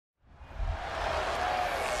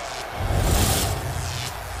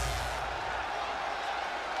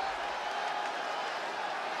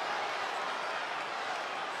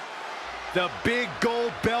The big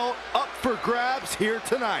gold belt up for grabs here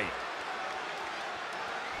tonight.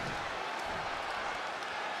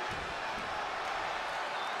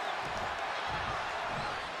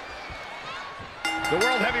 The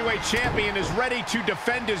World Heavyweight Champion is ready to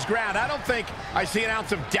defend his ground. I don't think I see an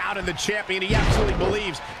ounce of doubt in the champion. He absolutely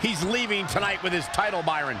believes he's leaving tonight with his title,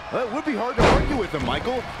 Byron. Well, it would be hard to argue with him,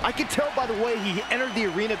 Michael. I could tell by the way he entered the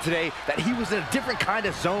arena today that he was in a different kind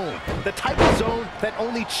of zone. The type of zone that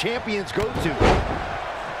only champions go to.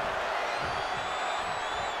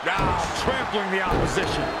 Trampling the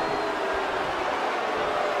opposition.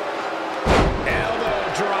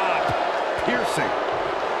 Elbow drop. Piercing.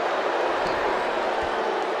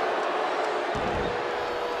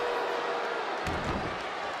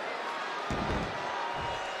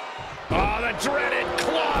 Dreaded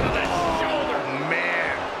claw to the shoulder.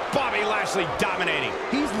 Man, Bobby Lashley dominating.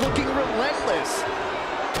 He's looking relentless.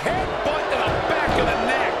 Headbutt to the back of the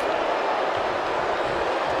neck.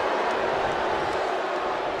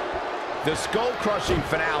 The skull-crushing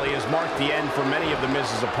finale has marked the end for many of The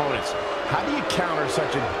Miz's opponents. How do you counter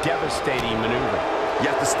such a devastating maneuver?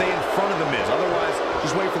 You have to stay in front of The Miz. Otherwise,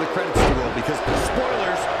 just wait for the credits to roll because,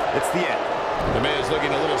 spoilers, it's the end. The Miz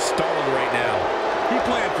looking a little startled right now. He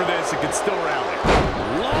planned for this and could still rally.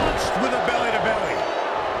 Launched with a belly-to-belly.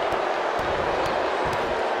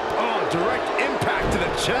 Oh, direct impact to the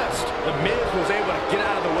chest. The Miz was able to get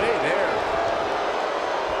out of the way there.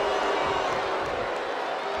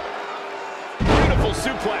 Beautiful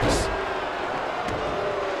suplex.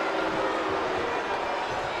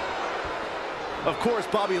 Of course,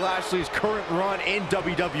 Bobby Lashley's current run in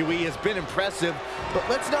WWE has been impressive, but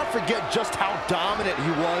let's not forget just how dominant he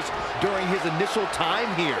was during his initial time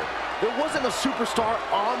here. There wasn't a superstar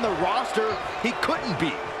on the roster he couldn't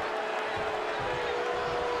beat.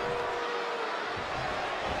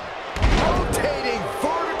 Rotating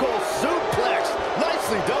vertical suplex.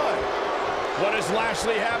 Nicely done. What does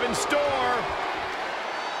Lashley have in store?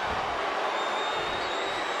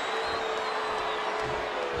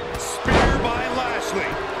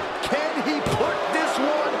 Can he put this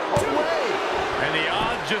one away? And the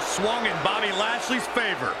odds just swung in Bobby Lashley's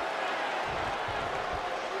favor.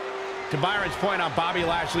 To Byron's point on Bobby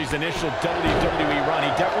Lashley's initial WWE run, he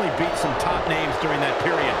definitely beat some top names during that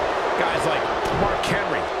period. Guys like Mark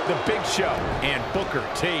Henry, The Big Show, and Booker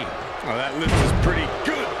T. Well, that list is pretty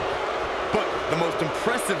good. But the most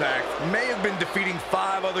impressive act may have been defeating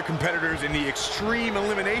 5 other competitors in the Extreme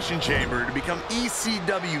Elimination Chamber to become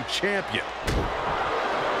ECW champion.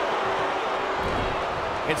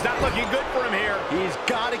 It's not looking good for him here. He's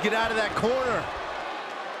got to get out of that corner.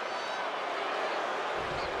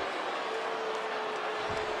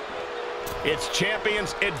 It's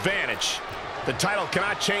champion's advantage. The title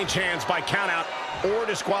cannot change hands by countout or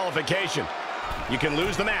disqualification. You can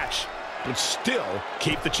lose the match, but still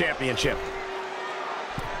keep the championship.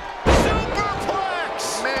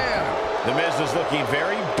 Superplex! Man. The Miz is looking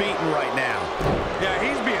very beaten right now. Yeah,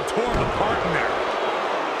 he's being torn apart in there.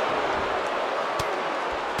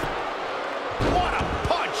 What a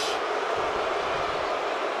punch!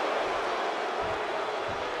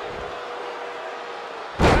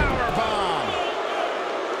 Powerbomb!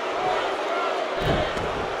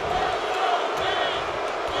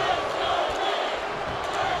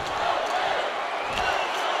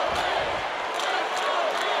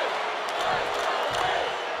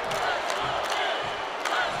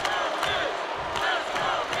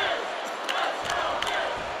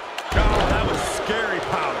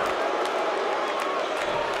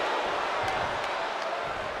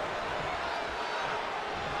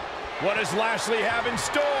 What does Lashley have in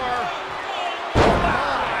store?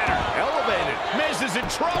 Elevated. Miz is in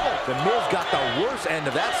trouble. The Miz got the worst end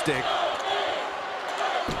of that stick.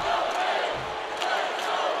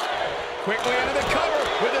 Quickly into the cover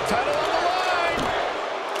with the title on the line.